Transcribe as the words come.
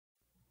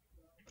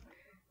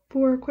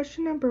For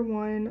question number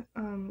one,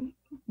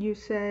 you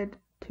said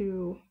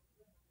to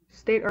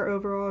state our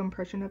overall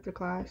impression of the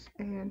class,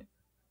 and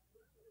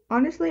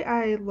honestly,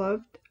 I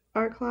loved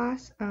our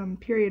class,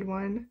 period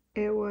one.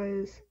 It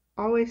was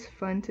always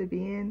fun to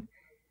be in.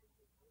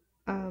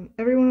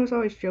 Everyone was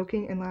always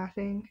joking and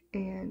laughing,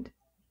 and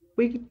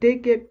we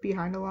did get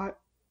behind a lot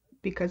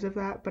because of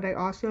that, but I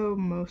also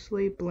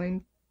mostly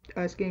blame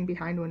us getting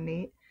behind on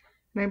Nate,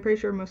 and I'm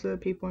pretty sure most of the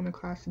people in the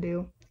class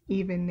do,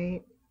 even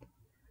Nate.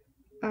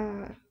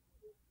 Uh,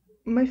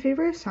 my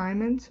favorite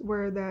assignments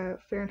were the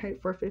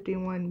Fahrenheit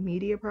 451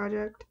 media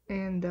project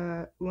and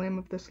the Lamb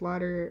of the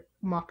Slaughter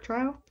mock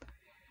trial.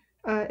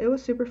 It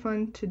was super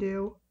fun to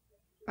do,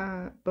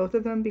 both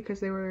of them,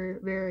 because they were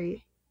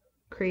very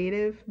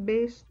creative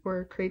based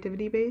or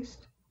creativity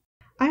based.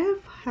 I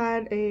have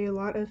had a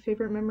lot of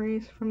favorite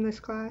memories from this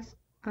class.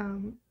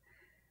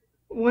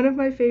 One of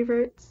my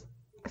favorites,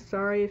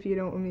 sorry if you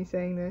don't want me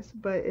saying this,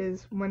 but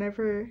is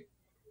whenever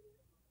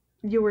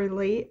you were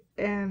late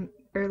and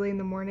early in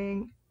the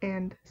morning,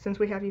 and since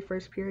we have you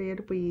first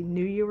period, we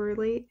knew you were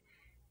late,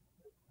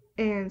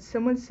 and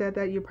someone said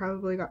that you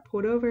probably got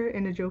pulled over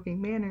in a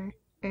joking manner,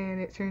 and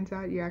it turns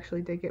out you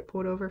actually did get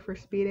pulled over for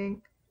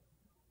speeding.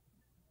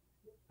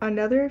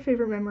 Another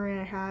favorite memory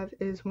I have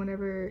is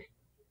whenever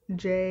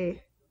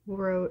Jay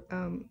wrote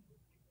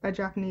a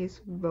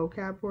Japanese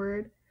vocab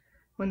word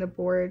on the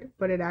board,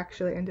 but it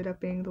actually ended up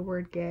being the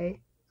word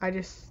gay. I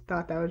just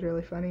thought that was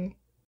really funny.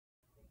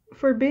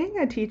 For being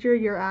a teacher,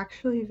 you're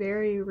actually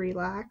very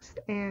relaxed,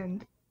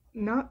 and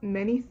not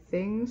many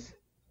things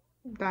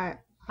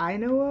that I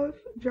know of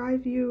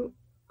drive you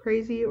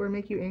crazy or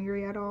make you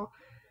angry at all.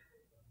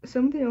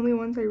 Some of the only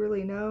ones I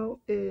really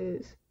know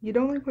is you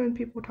don't like when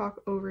people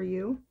talk over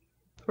you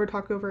or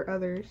talk over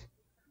others,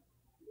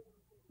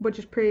 which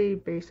is pretty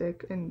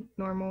basic and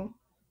normal.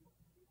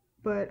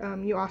 But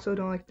you also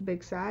don't like the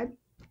big sad.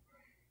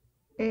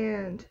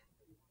 And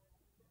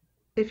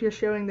if you're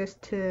showing this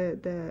to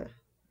the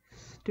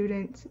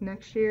students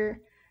next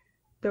year,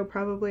 they'll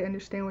probably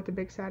understand what the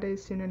big sad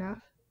is soon enough.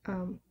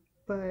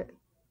 But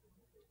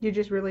you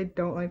just really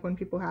don't like when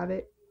people have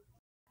it.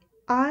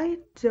 I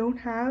don't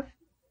have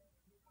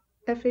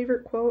a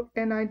favorite quote,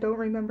 and I don't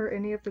remember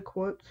any of the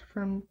quotes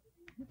from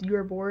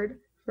your board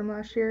from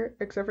last year,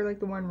 except for like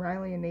the one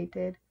Riley and Nate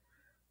did.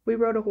 We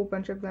wrote a whole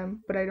bunch of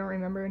them, but I don't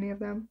remember any of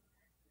them.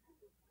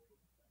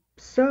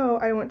 So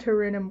I went to a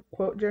random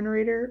quote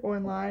generator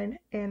online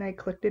and I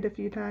clicked it a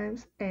few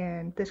times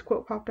and this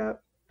quote popped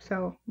up.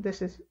 So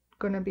this is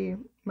gonna be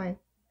my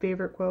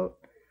favorite quote.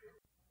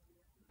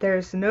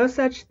 There's no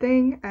such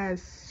thing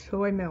as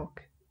soy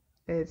milk.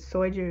 It's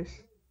soy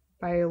juice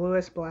by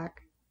Lewis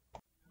Black.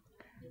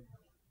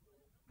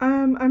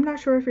 I'm not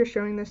sure if you're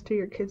showing this to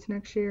your kids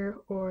next year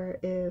or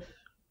if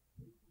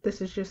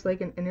this is just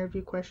like an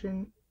interview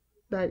question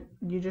that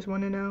you just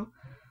want to know,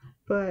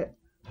 but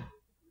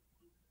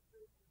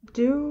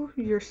do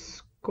your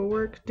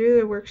schoolwork, do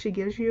the work she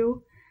gives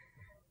you,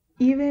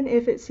 even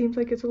if it seems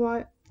like it's a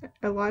lot.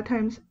 A lot of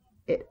times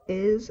it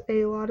is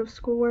a lot of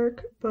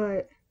schoolwork,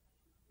 but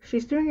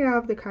she's doing it out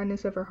of the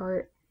kindness of her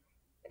heart,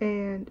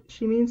 and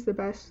she means the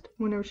best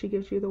whenever she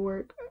gives you the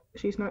work.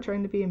 She's not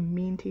trying to be a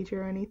mean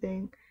teacher or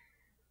anything,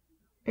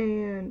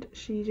 and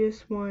she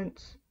just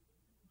wants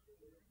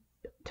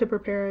to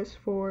prepare us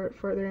for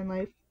further in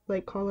life,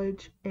 like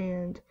college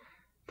and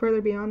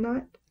further beyond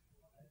that.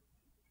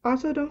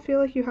 Also, don't feel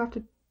like you have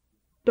to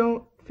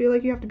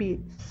be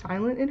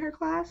silent in her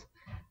class,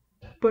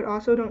 but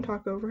also don't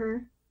talk over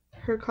her.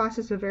 Her class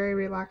is a very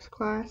relaxed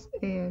class,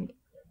 and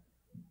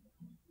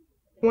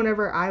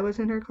whenever I was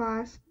in her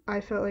class,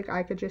 I felt like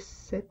I could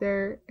just sit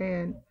there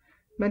and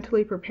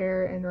mentally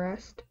prepare and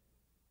rest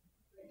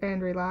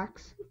and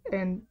relax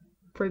and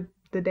for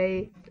the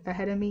day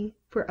ahead of me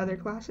for other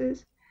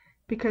classes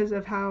because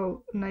of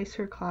how nice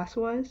her class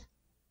was.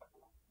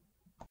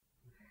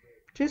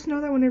 Just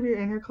know that whenever you're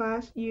in her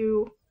class,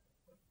 you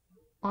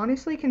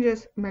honestly can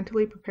just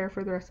mentally prepare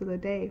for the rest of the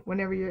day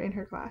whenever you're in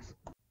her class.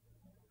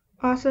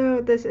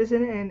 Also, this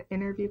isn't an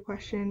interview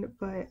question,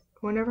 but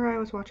whenever I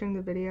was watching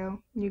the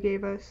video you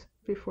gave us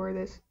before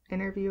this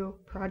interview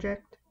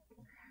project,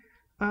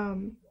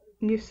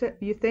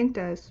 you thanked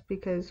us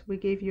because we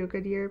gave you a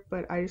good year,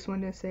 but I just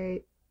wanted to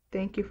say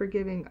thank you for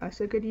giving us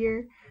a good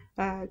year,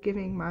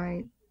 giving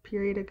my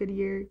period a good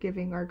year,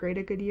 giving our grade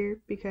a good year,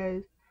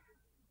 because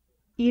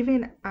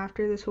even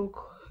after this whole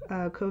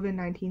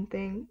COVID-19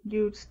 thing,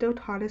 you still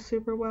taught us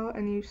super well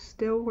and you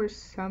still were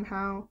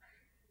somehow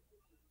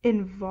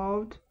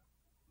involved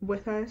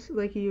with us.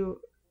 Like,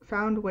 you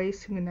found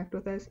ways to connect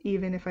with us,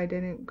 even if I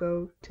didn't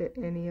go to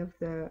any of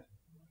the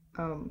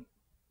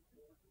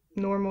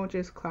normal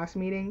just class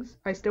meetings.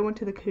 I still went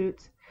to the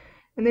Coots,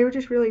 and they were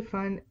just really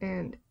fun,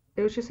 and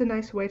it was just a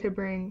nice way to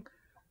bring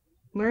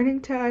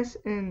learning to us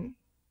and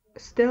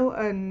still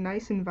a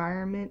nice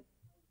environment,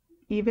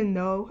 even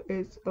though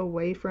it's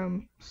away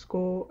from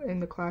school in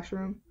the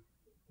classroom.